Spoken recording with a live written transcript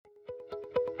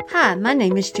Hi, my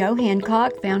name is Joe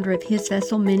Hancock, founder of His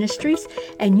Vessel Ministries,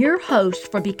 and your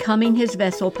host for Becoming His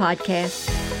Vessel podcast.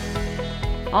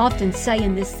 I often say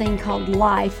in this thing called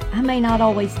life, I may not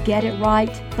always get it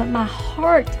right, but my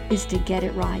heart is to get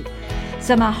it right.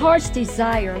 So my heart's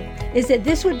desire is that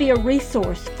this would be a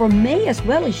resource for me as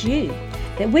well as you,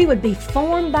 that we would be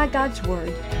formed by God's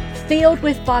Word, filled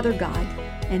with Father God,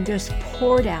 and just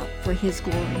poured out for His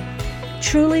glory,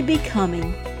 truly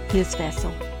becoming His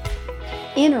vessel.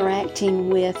 Interacting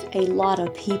with a lot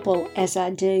of people as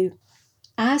I do,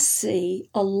 I see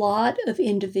a lot of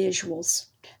individuals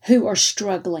who are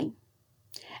struggling.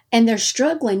 And they're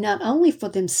struggling not only for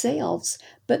themselves,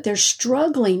 but they're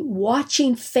struggling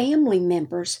watching family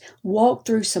members walk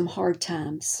through some hard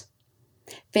times.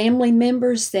 Family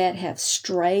members that have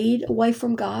strayed away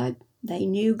from God. They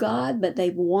knew God, but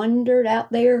they've wandered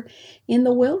out there in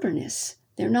the wilderness.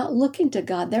 They're not looking to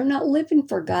God. They're not living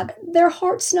for God. Their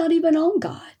heart's not even on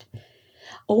God.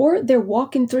 Or they're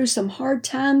walking through some hard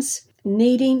times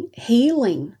needing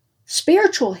healing,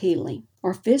 spiritual healing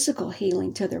or physical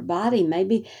healing to their body,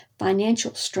 maybe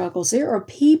financial struggles. There are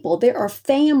people, there are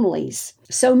families,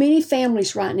 so many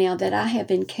families right now that I have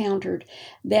encountered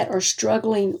that are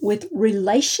struggling with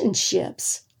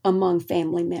relationships among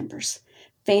family members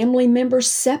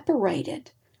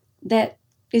separated. That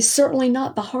is certainly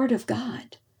not the heart of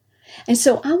God. And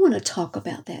so I want to talk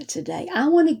about that today. I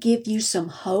want to give you some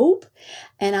hope,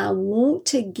 and I want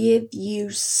to give you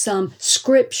some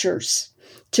scriptures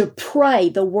to pray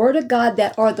the Word of God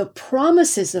that are the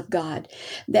promises of God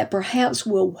that perhaps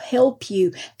will help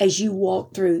you as you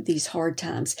walk through these hard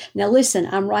times. Now listen,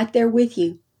 I'm right there with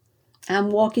you. I'm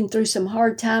walking through some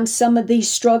hard times. Some of these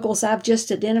struggles I've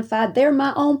just identified, they're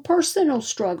my own personal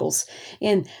struggles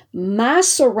in my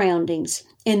surroundings,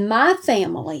 in my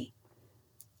family.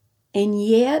 And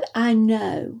yet I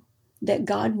know that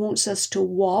God wants us to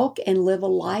walk and live a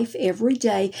life every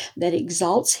day that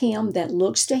exalts Him, that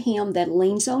looks to Him, that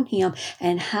leans on Him.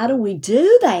 And how do we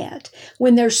do that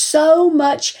when there's so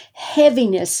much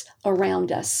heaviness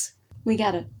around us? We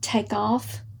got to take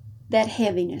off that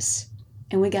heaviness.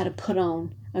 And we got to put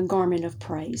on a garment of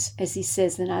praise, as He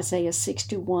says in Isaiah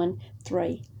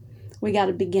 61:3. We got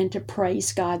to begin to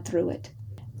praise God through it.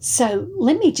 So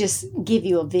let me just give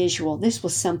you a visual. This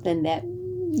was something that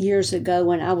years ago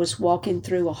when I was walking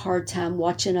through a hard time,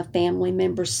 watching a family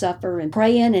member suffer and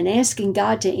praying and asking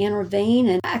God to intervene.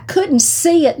 And I couldn't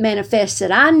see it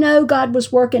manifested. I know God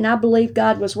was working. I believe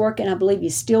God was working. I believe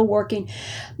He's still working.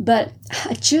 But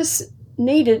I just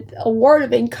needed a word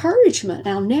of encouragement.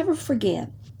 I'll never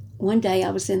forget. One day I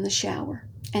was in the shower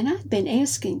and I'd been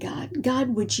asking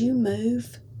God, would you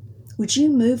move? Would you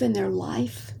move in their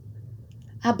life?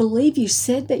 I believe you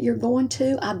said that you're going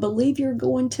to. I believe you're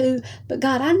going to. But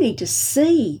God, I need to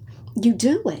see you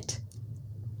do it.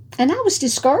 And I was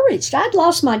discouraged. I'd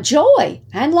lost my joy.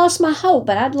 I hadn't lost my hope,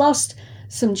 but I'd lost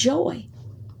some joy.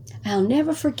 I'll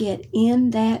never forget in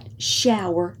that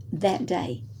shower that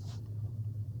day,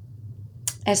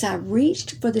 as I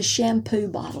reached for the shampoo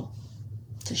bottle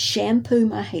to shampoo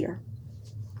my hair,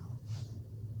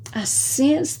 I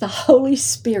sensed the Holy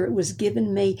Spirit was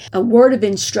giving me a word of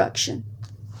instruction.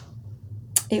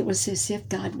 It was as if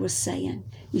God was saying,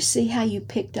 you see how you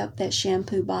picked up that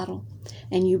shampoo bottle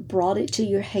and you brought it to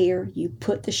your hair, you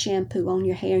put the shampoo on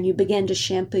your hair and you began to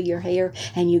shampoo your hair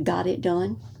and you got it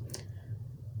done?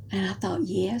 And I thought,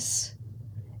 yes.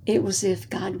 It was as if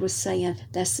God was saying,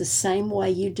 that's the same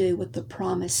way you do with the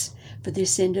promise for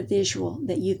this individual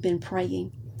that you've been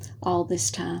praying all this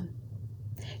time.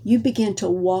 You begin to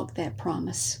walk that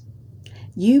promise.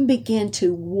 You begin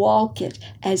to walk it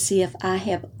as if I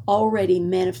have already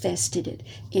manifested it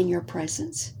in your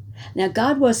presence. Now,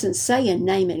 God wasn't saying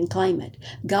name it and claim it.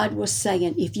 God was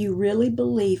saying, if you really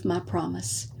believe my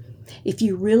promise, if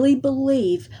you really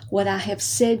believe what I have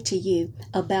said to you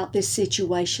about this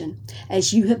situation,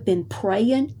 as you have been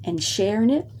praying and sharing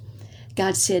it,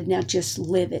 God said, now just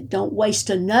live it. Don't waste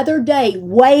another day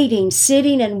waiting,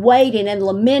 sitting and waiting and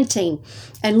lamenting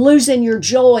and losing your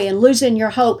joy and losing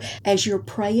your hope. As you're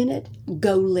praying it,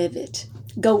 go live it.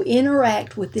 Go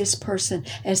interact with this person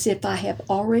as if I have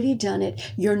already done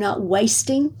it. You're not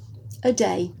wasting a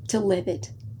day to live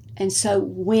it. And so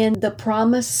when the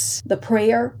promise, the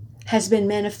prayer has been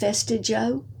manifested,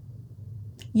 Joe,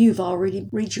 you've already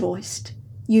rejoiced.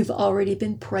 You've already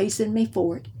been praising me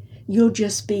for it. You'll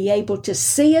just be able to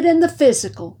see it in the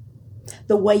physical,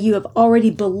 the way you have already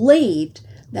believed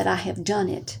that I have done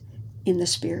it in the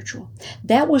spiritual.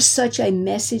 That was such a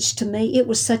message to me. It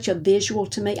was such a visual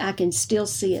to me. I can still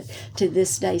see it to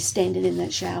this day standing in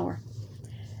that shower.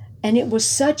 And it was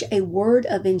such a word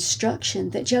of instruction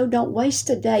that, Joe, don't waste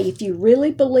a day. If you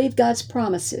really believe God's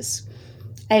promises,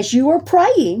 as you are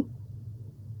praying,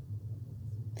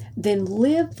 then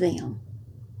live them.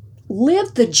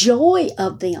 Live the joy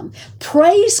of them.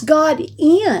 Praise God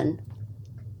in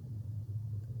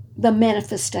the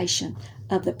manifestation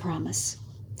of the promise.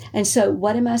 And so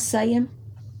what am I saying?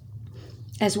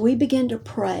 As we begin to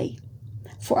pray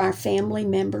for our family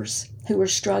members who are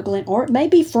struggling, or it may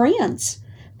be friends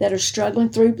that are struggling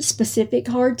through specific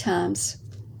hard times,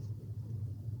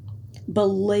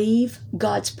 believe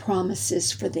God's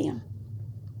promises for them.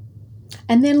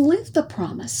 And then live the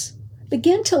promise.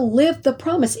 Begin to live the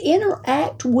promise.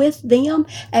 Interact with them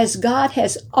as God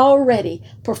has already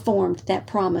performed that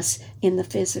promise in the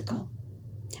physical.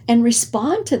 And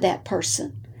respond to that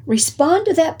person. Respond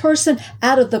to that person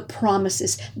out of the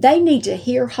promises. They need to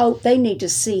hear hope. They need to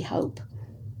see hope.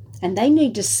 And they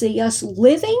need to see us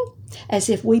living as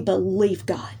if we believe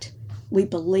God. We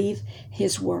believe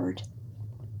His Word.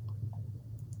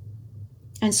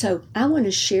 And so I want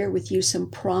to share with you some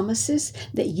promises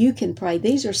that you can pray.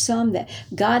 These are some that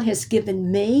God has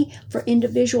given me for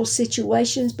individual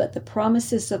situations, but the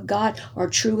promises of God are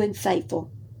true and faithful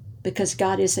because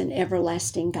God is an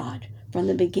everlasting God. From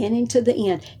the beginning to the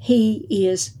end, He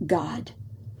is God.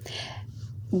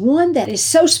 One that is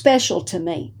so special to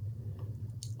me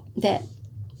that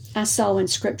I saw in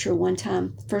Scripture one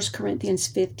time, 1 Corinthians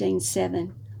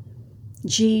 15:7.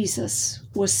 Jesus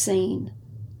was seen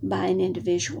by an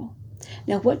individual.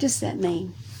 Now, what does that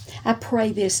mean? I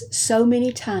pray this so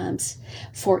many times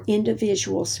for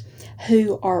individuals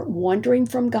who are wandering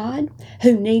from God,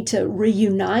 who need to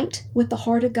reunite with the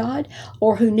heart of God,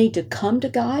 or who need to come to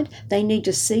God. They need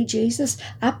to see Jesus.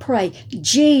 I pray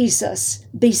Jesus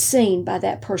be seen by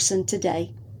that person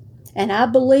today. And I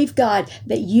believe, God,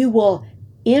 that you will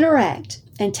interact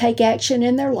and take action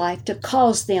in their life to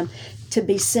cause them to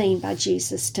be seen by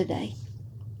Jesus today.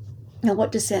 Now,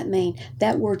 what does that mean?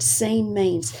 That word seen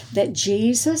means that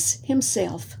Jesus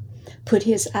Himself put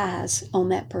His eyes on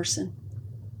that person.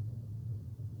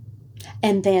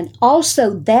 And then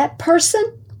also that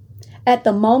person, at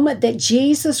the moment that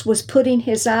Jesus was putting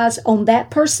His eyes on that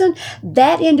person,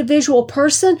 that individual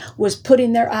person was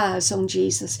putting their eyes on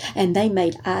Jesus, and they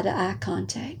made eye-to-eye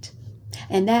contact.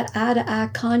 And that eye-to-eye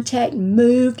contact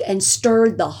moved and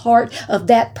stirred the heart of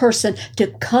that person to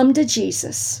come to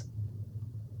Jesus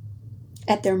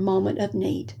at their moment of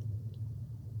need.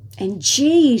 And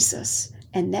Jesus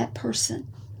and that person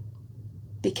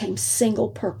became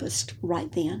single-purposed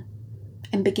right then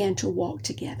and began to walk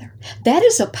together. That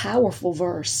is a powerful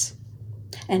verse.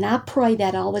 And I pray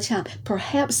that all the time.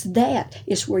 Perhaps that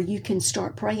is where you can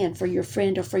start praying for your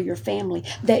friend or for your family,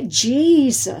 that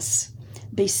Jesus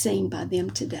be seen by them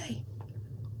today.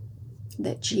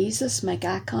 That Jesus make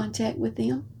eye contact with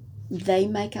them. They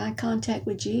make eye contact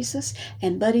with Jesus.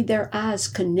 And buddy, their eyes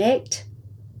connect,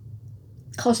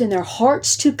 causing their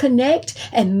hearts to connect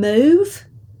and move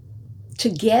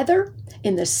together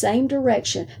in the same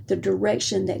direction, the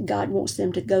direction that God wants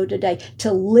them to go today,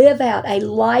 to live out a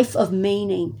life of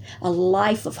meaning, a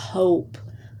life of hope,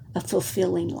 a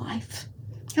fulfilling life.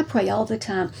 I pray all the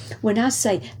time when I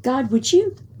say, God, would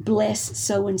you bless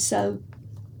so-and-so?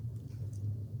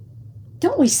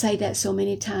 Don't we say that so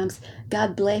many times?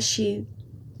 God bless you.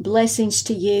 Blessings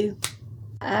to you.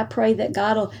 I pray that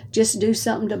God will just do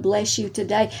something to bless you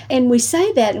today. And we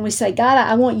say that and we say, God,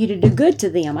 I want you to do good to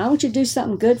them. I want you to do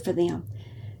something good for them.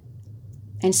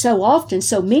 And so often,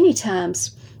 so many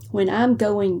times, when I'm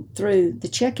going through the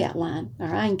checkout line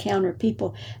or I encounter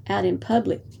people out in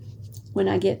public, when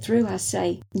I get through, I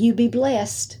say, you be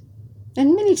blessed.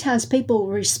 And many times people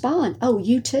will respond, oh,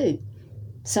 you too.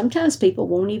 Sometimes people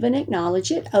won't even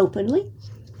acknowledge it openly,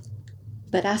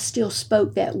 but I still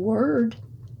spoke that word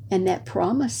and that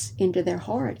promise into their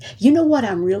heart. You know what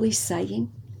I'm really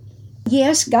saying?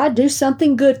 Yes, God, do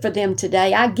something good for them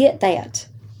today. I get that.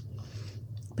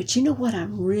 But you know what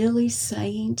I'm really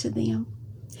saying to them?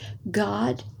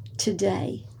 God,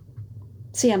 today.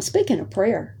 See, I'm speaking a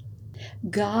prayer.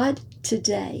 God,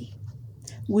 today,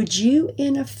 would you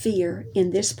interfere in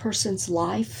this person's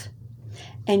life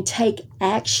and take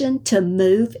action to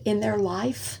move in their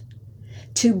life,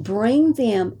 to bring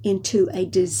them into a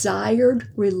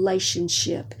desired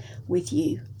relationship with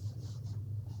you?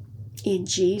 In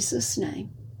Jesus'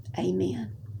 name,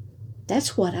 amen.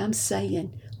 That's what I'm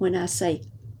saying when I say,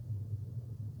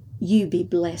 you be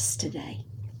blessed today.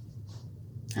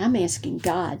 I'm asking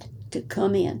God to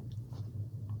come in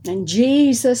and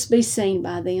Jesus be seen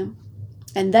by them.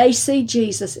 And they see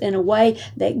Jesus in a way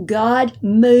that God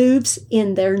moves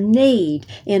in their need,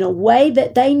 in a way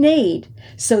that they need,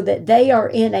 so that they are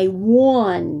in a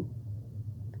one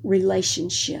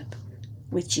relationship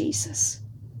with Jesus.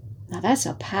 Now that's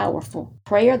a powerful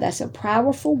prayer. That's a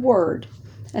powerful word.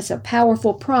 That's a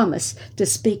powerful promise to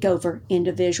speak over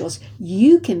individuals.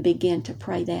 You can begin to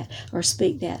pray that or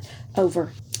speak that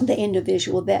over the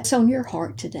individual that's on your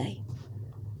heart today.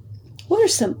 What are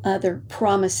some other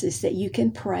promises that you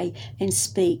can pray and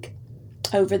speak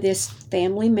over this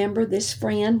family member, this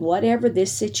friend, whatever,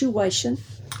 this situation?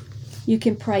 You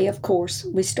can pray, of course.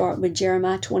 We start with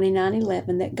Jeremiah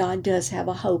 29:11, that God does have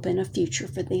a hope and a future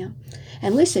for them.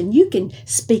 And listen, you can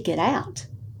speak it out.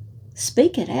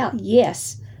 Speak it out,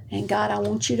 yes. And God, I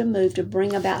want you to move to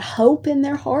bring about hope in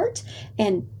their heart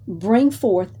and bring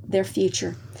forth their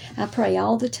future. I pray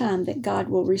all the time that God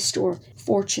will restore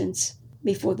fortunes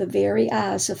before the very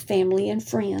eyes of family and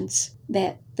friends,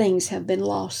 that things have been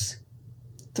lost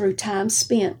through time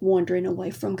spent wandering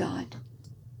away from God.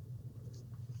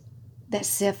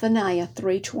 That's Zephaniah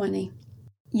 3:20.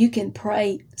 You can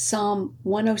pray Psalm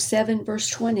 107 verse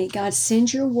 20. God,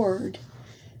 send your word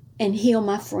and heal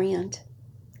my friend,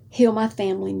 heal my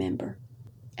family member,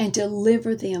 and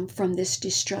deliver them from this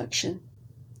destruction.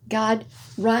 God,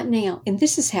 right now, and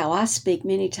this is how I speak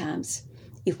many times,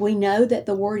 if we know that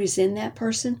the word is in that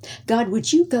person, God,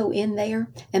 would you go in there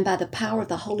and by the power of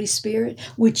the Holy Spirit,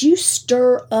 would you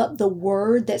stir up the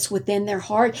word that's within their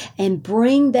heart and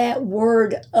bring that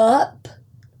word up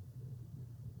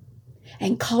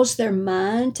and cause their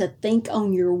mind to think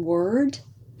on your word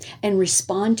and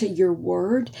respond to your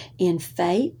word in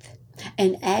faith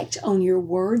and act on your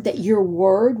word, that your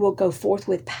word will go forth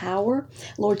with power,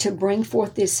 Lord, to bring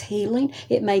forth this healing.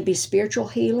 It may be spiritual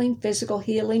healing, physical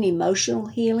healing, emotional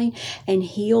healing, and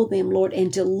heal them, Lord,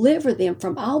 and deliver them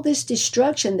from all this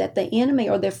destruction that the enemy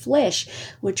or their flesh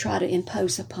would try to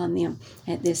impose upon them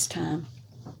at this time.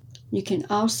 You can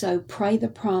also pray the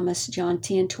promise, John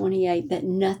 10:28, that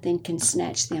nothing can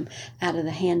snatch them out of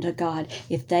the hand of God.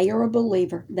 If they are a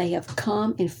believer, they have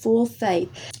come in full faith,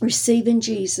 receiving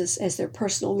Jesus as their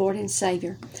personal Lord and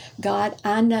Savior. God,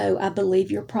 I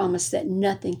believe your promise that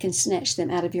nothing can snatch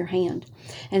them out of your hand.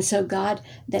 And so, God,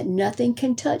 that nothing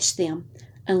can touch them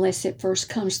unless it first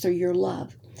comes through your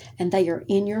love. And they are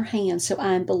in your hands. So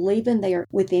I am believing they are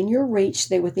within your reach,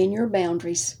 they're within your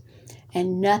boundaries.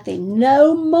 And nothing,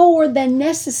 no more than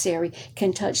necessary,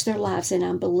 can touch their lives. And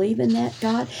I'm believing that,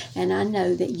 God, and I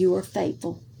know that you are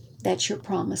faithful. That's your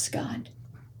promise, God.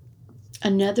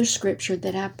 Another scripture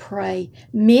that I pray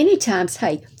many times,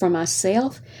 for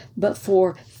myself, but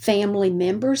for family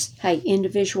members,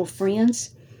 individual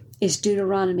friends, is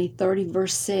Deuteronomy 30,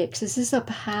 verse 6. This is a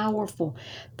powerful,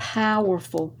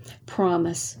 powerful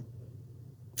promise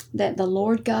that the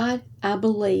Lord God, I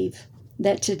believe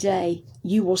that today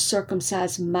you will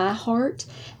circumcise my heart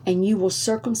and you will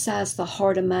circumcise the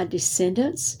heart of my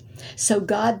descendants. So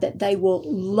God, that they will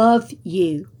love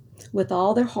you with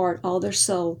all their heart, all their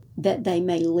soul, that they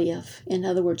may live. In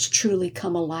other words, truly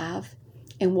come alive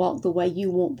and walk the way you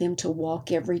want them to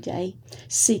walk every day,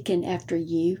 seeking after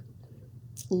you,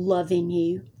 loving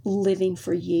you, living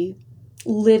for you,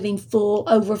 living full,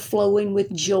 overflowing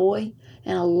with joy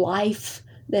and a life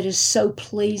that is so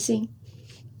pleasing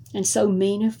and so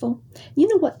meaningful. You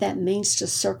know what that means, to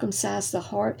circumcise the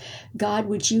heart? God,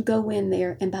 would you go in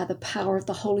there and by the power of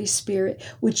the Holy Spirit,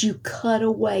 would you cut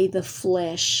away the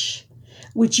flesh?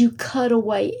 Would you cut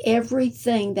away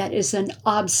everything that is an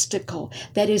obstacle,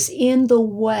 that is in the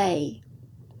way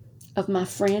of my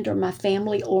friend or my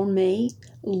family or me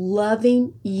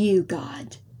loving you,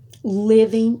 God,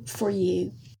 living for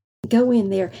you? Go in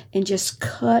there and just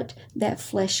cut that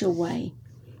flesh away.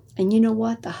 And you know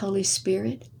what? The Holy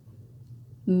Spirit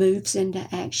moves into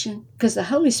action, because the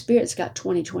Holy Spirit's got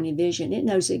 20/20 vision. It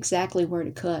knows exactly where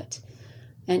to cut.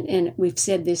 And we've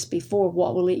said this before.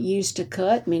 What will it use to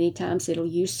cut? Many times it'll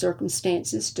use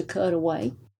circumstances to cut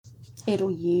away.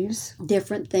 It'll use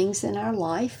different things in our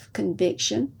life,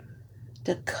 conviction,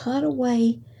 to cut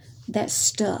away that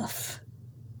stuff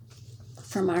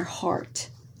from our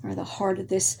heart, or the heart of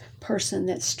this person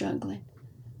that's struggling,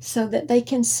 so that they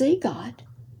can see God,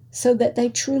 so that they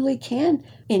truly can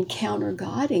encounter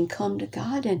God and come to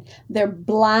God, and their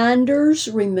blinders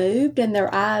removed and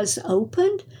their eyes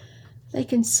opened. They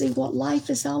can see what life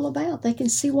is all about. They can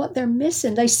see what they're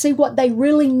missing. They see what they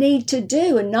really need to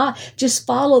do, and not just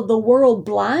follow the world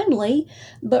blindly,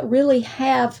 but really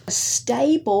have a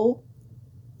stable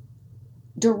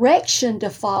direction to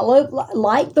follow,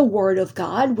 like the Word of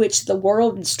God, which the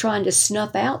world is trying to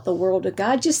snuff out the Word of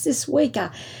God. Just this week,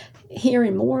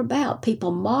 hearing more about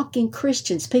people mocking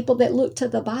Christians, people that look to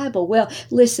the Bible. Well,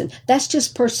 listen, that's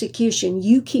just persecution.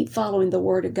 You keep following the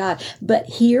Word of God. But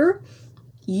here,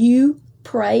 you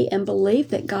pray and believe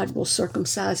that God will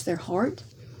circumcise their heart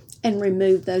and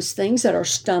remove those things that are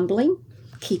stumbling,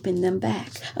 keeping them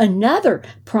back. Another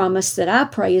promise that I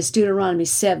pray is Deuteronomy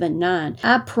 7:9.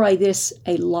 I pray this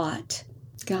a lot.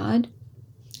 God,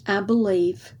 I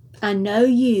believe, I know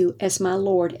you as my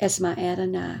Lord, as my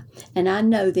Adonai, and I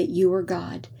know that you are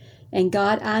God. And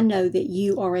God, I know that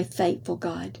you are a faithful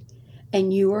God,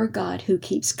 and you are a God who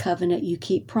keeps covenant. You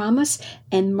keep promise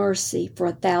and mercy for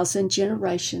 1,000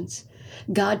 generations.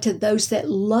 God, to those that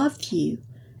love you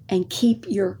and keep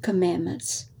your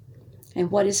commandments.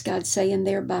 And what is God saying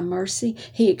there by mercy?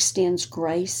 He extends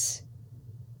grace.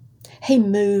 He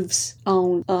moves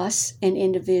on us and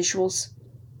individuals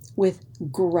with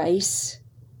grace.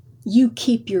 You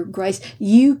keep your grace.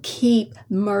 You keep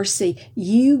mercy.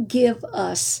 You give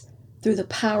us, through the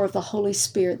power of the Holy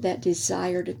Spirit, that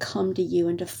desire to come to you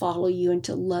and to follow you and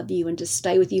to love you and to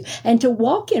stay with you and to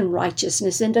walk in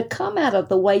righteousness and to come out of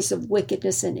the ways of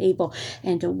wickedness and evil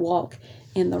and to walk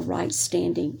in the right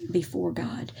standing before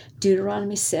God.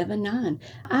 Deuteronomy 7:9.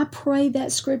 I pray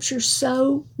that scripture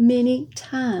so many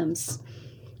times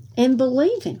and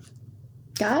believing,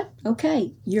 God,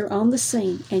 okay, you're on the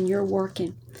scene and you're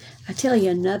working. I tell you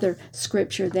another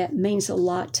scripture that means a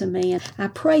lot to me, and I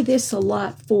pray this a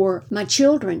lot for my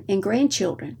children and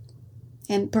grandchildren.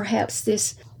 And perhaps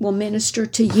this will minister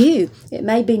to you. It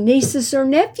may be nieces or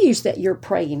nephews that you're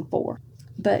praying for.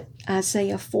 But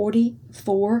Isaiah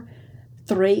 44,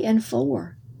 3 and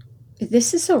 4.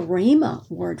 This is a rhema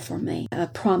word for me, a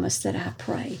promise that I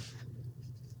pray.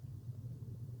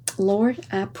 Lord,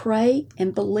 I pray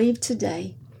and believe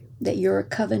today that you're a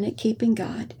covenant-keeping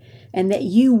God and that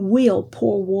you will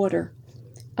pour water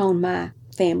on my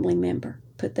family member,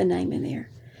 put the name in there,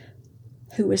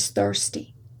 who is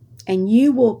thirsty. And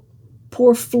you will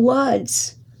pour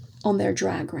floods on their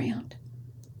dry ground.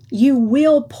 You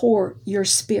will pour your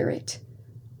spirit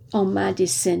on my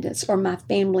descendants or my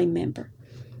family member.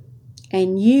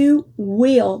 And you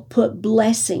will put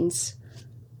blessings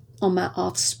on my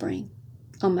offspring,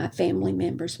 on my family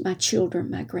members, my children,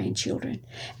 my grandchildren.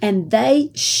 And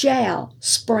they shall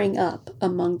spring up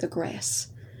among the grass.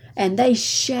 And they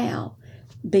shall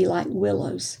be like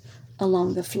willows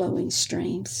along the flowing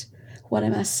streams. What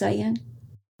am I saying?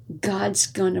 God's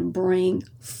going to bring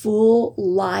full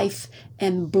life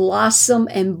and blossom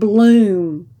and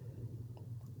bloom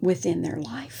within their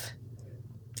life.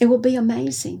 It will be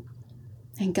amazing.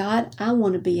 And God, I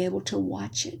want to be able to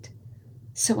watch it.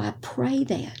 So I pray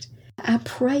that. I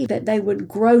pray that they would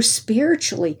grow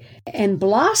spiritually and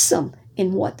blossom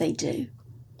in what they do.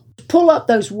 Pull up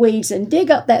those weeds and dig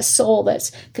up that soil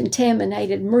that's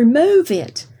contaminated and remove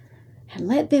it. And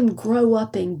let them grow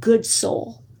up in good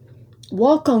soil.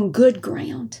 Walk on good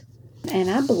ground. And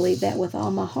I believe that with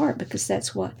all my heart because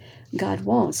that's what God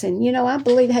wants. And I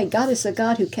believe, hey, God is a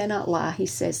God who cannot lie. He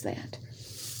says that.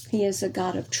 He is a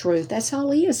God of truth. That's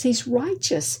all he is. He's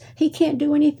righteous. He can't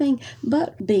do anything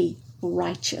but be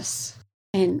righteous.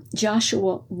 And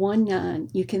Joshua 1:9,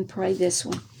 you can pray this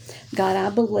one. God, I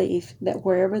believe that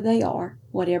wherever they are,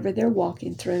 whatever they're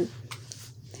walking through,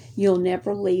 you'll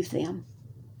never leave them.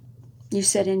 You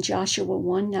said in Joshua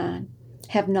 1:9,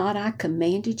 have not I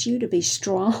commanded you to be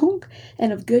strong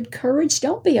and of good courage?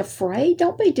 Don't be afraid.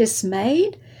 Don't be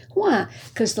dismayed. Why?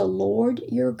 Because the Lord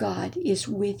your God is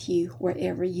with you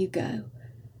wherever you go.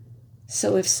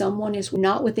 So if someone is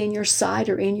not within your sight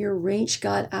or in your reach,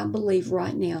 God, I believe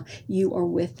right now you are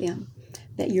with them,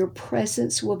 that your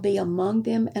presence will be among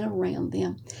them and around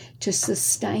them to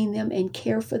sustain them and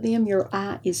care for them. Your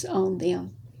eye is on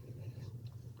them.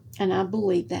 And I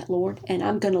believe that, Lord. And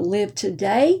I'm going to live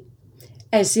today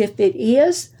as if it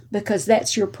is, because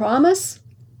that's your promise.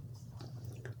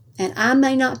 And I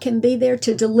may not can be there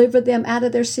to deliver them out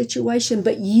of their situation,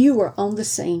 but you are on the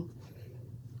scene.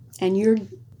 And you're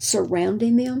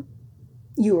surrounding them.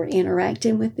 You are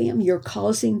interacting with them. You're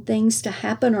causing things to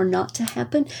happen or not to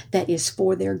happen that is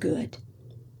for their good.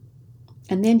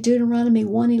 And then Deuteronomy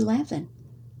 1:11.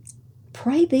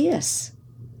 Pray this.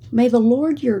 May the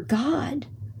Lord your God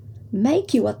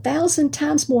make you 1,000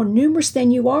 times more numerous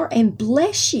than you are and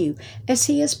bless you as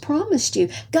he has promised you.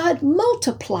 God,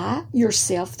 multiply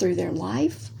yourself through their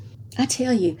life. I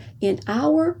tell you, in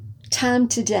our time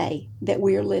today that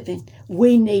we are living,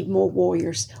 we need more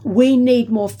warriors. We need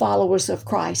more followers of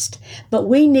Christ, but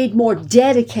we need more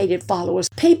dedicated followers,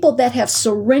 people that have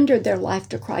surrendered their life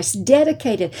to Christ,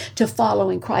 dedicated to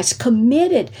following Christ,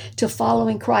 committed to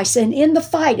following Christ, and in the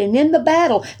fight and in the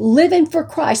battle, living for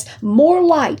Christ, more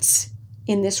lights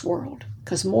in this world,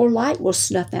 because more light will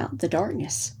snuff out the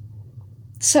darkness.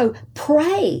 So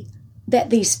pray that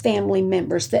these family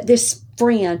members, that this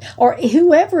friend, or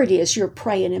whoever it is you're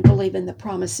praying and believing the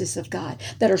promises of God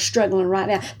that are struggling right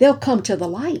now, they'll come to the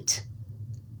light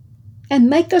and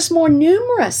make us more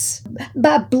numerous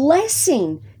by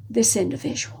blessing this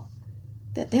individual,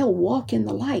 that they'll walk in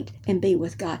the light and be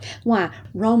with God. Why?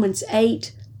 Romans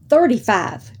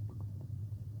 8:35,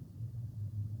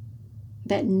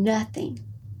 that nothing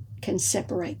can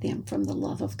separate them from the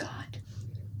love of God.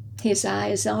 His eye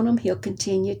is on them. He'll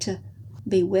continue to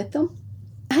be with them.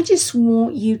 I just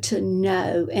want you to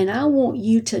know, and I want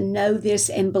you to know this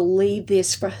and believe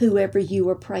this for whoever you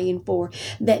are praying for,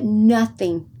 that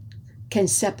nothing can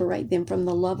separate them from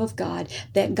the love of God,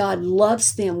 that God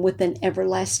loves them with an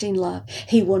everlasting love.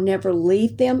 He will never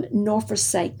leave them nor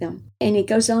forsake them. And it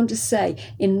goes on to say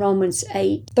in Romans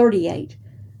 8:38,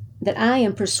 that I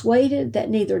am persuaded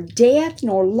that neither death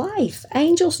nor life,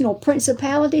 angels nor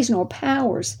principalities nor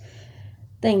powers,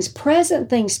 things present,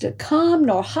 things to come,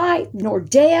 nor height, nor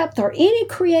depth, or any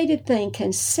created thing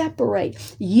can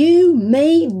separate you,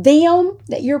 me, them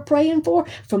that you're praying for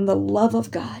from the love of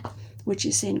God, which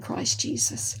is in Christ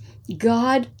Jesus.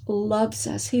 God loves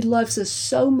us. He loves us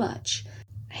so much.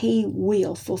 He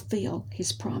will fulfill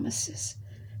His promises.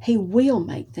 He will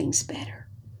make things better.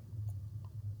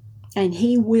 And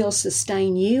He will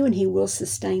sustain you, and He will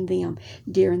sustain them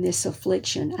during this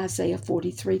affliction. Isaiah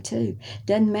 43:2.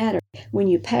 Doesn't matter. When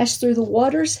you pass through the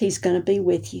waters, He's going to be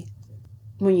with you.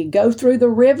 When you go through the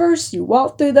rivers, you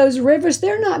walk through those rivers,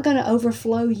 they're not going to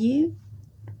overflow you.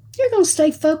 You're going to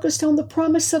stay focused on the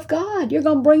promise of God. You're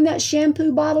going to bring that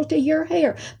shampoo bottle to your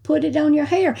hair, put it on your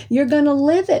hair. You're going to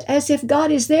live it as if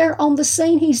God is there on the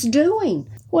scene. He's doing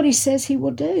what He says He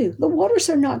will do. The waters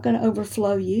are not going to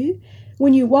overflow you.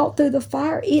 When you walk through the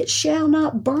fire, it shall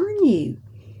not burn you,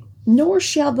 nor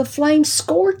shall the flame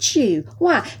scorch you.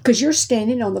 Why? Because you're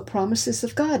standing on the promises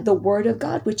of God, the Word of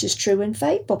God, which is true and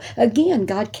faithful. Again,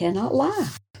 God cannot lie.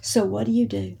 So what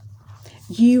do?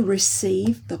 You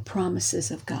receive the promises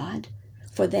of God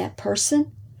for that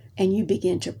person, and you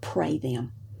begin to pray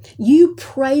them. You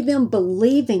pray them,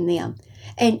 believing them,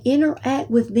 and interact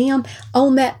with them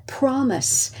on that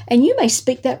promise. And you may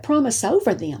speak that promise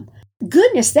over them.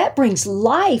 Goodness, that brings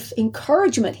life,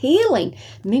 encouragement, healing.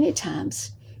 Many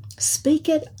times, speak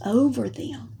it over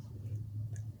them.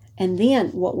 And then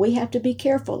what we have to be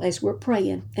careful as we're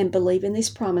praying and believing these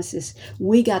promises,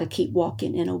 we got to keep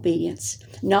walking in obedience.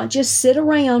 Not just sit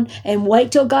around and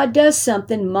wait till God does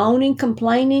something, moaning,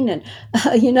 complaining, and,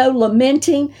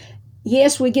 lamenting.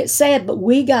 Yes, we get sad, but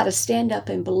we got to stand up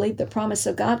and believe the promise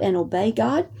of God and obey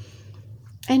God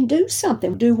and do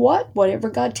something. Do what?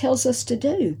 Whatever God tells us to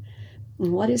do.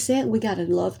 And what is that? We got to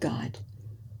love God.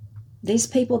 These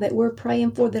people that we're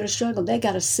praying for that are struggling, they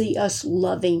got to see us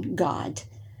loving God.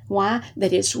 Why?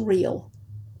 That it's real.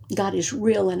 God is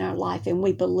real in our life, and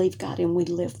we believe God, and we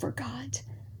live for God.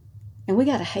 And we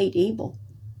got to hate evil.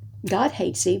 God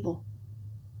hates evil.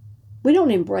 We don't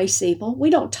embrace evil.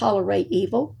 We don't tolerate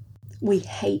evil. We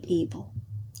hate evil.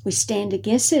 We stand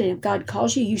against it, and if God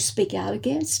calls you, you speak out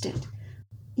against it.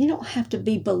 You don't have to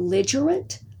be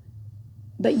belligerent,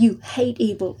 but you hate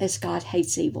evil as God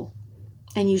hates evil.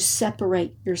 And you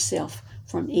separate yourself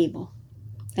from evil.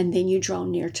 And then you draw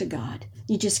near to God.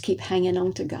 You just keep hanging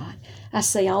on to God. I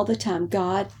say all the time,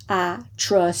 God, I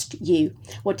trust you.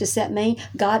 What does that mean?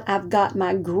 God, I've got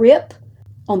my grip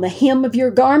on the hem of your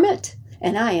garment,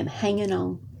 and I am hanging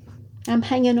on. I'm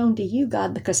hanging on to you,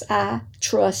 God, because I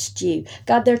trust you.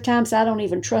 God, there are times I don't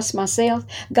even trust myself.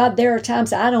 God, there are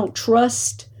times I don't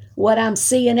trust what I'm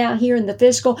seeing out here in the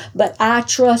physical, but I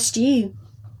trust you.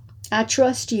 I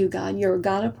trust you, God. You're a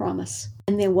God of promise.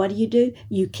 And then what do?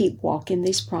 You keep walking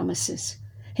these promises.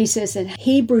 He says in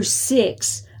Hebrews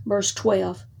 6, verse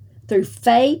 12, through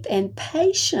faith and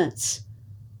patience,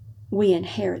 we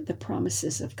inherit the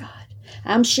promises of God.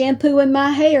 I'm shampooing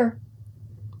my hair.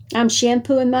 I'm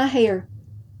shampooing my hair.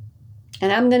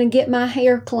 And I'm going to get my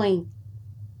hair clean.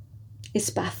 It's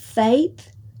by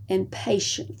faith and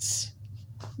patience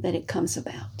that it comes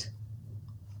about.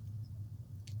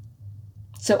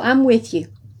 So I'm with you.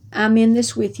 I'm in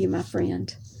this with you, my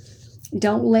friend.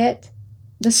 Don't let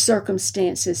the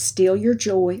circumstances steal your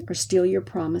joy or steal your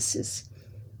promises.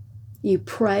 You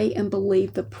pray and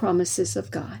believe the promises of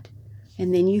God.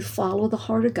 And then you follow the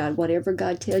heart of God, whatever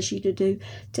God tells you to do,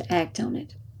 to act on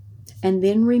it. And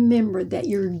then remember that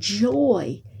your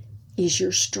joy is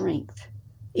your strength.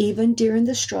 Even during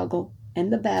the struggle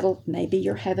and the battle, maybe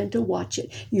you're having to watch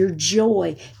it. Your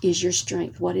joy is your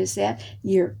strength. What is that?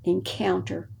 Your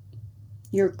encounter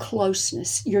your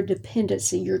closeness, your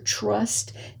dependency, your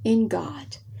trust in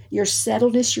God, your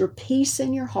settledness, your peace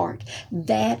in your heart.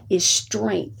 That is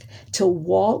strength to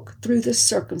walk through the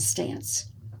circumstance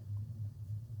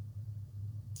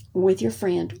with your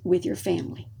friend, with your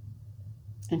family,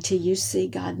 until you see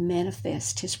God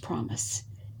manifest His promise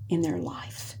in their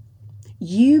life.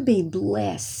 You be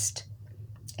blessed,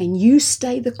 and you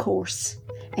stay the course,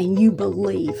 and you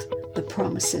believe the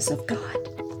promises of God.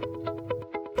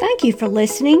 Thank you for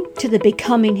listening to the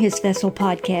Becoming His Vessel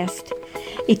podcast.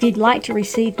 If you'd like to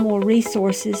receive more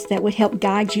resources that would help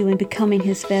guide you in becoming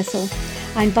His vessel,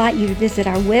 I invite you to visit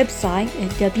our website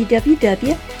at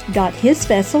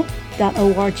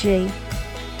www.hisvessel.org.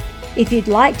 If you'd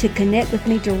like to connect with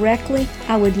me directly,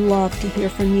 I would love to hear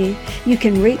from you. You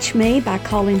can reach me by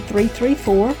calling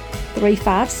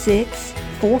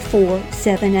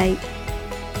 334-356-4478.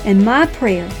 And my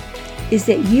prayer is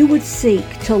that you would seek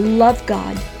to love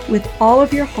God with all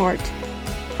of your heart,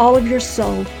 all of your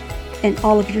soul, and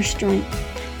all of your strength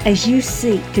as you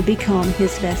seek to become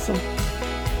His vessel.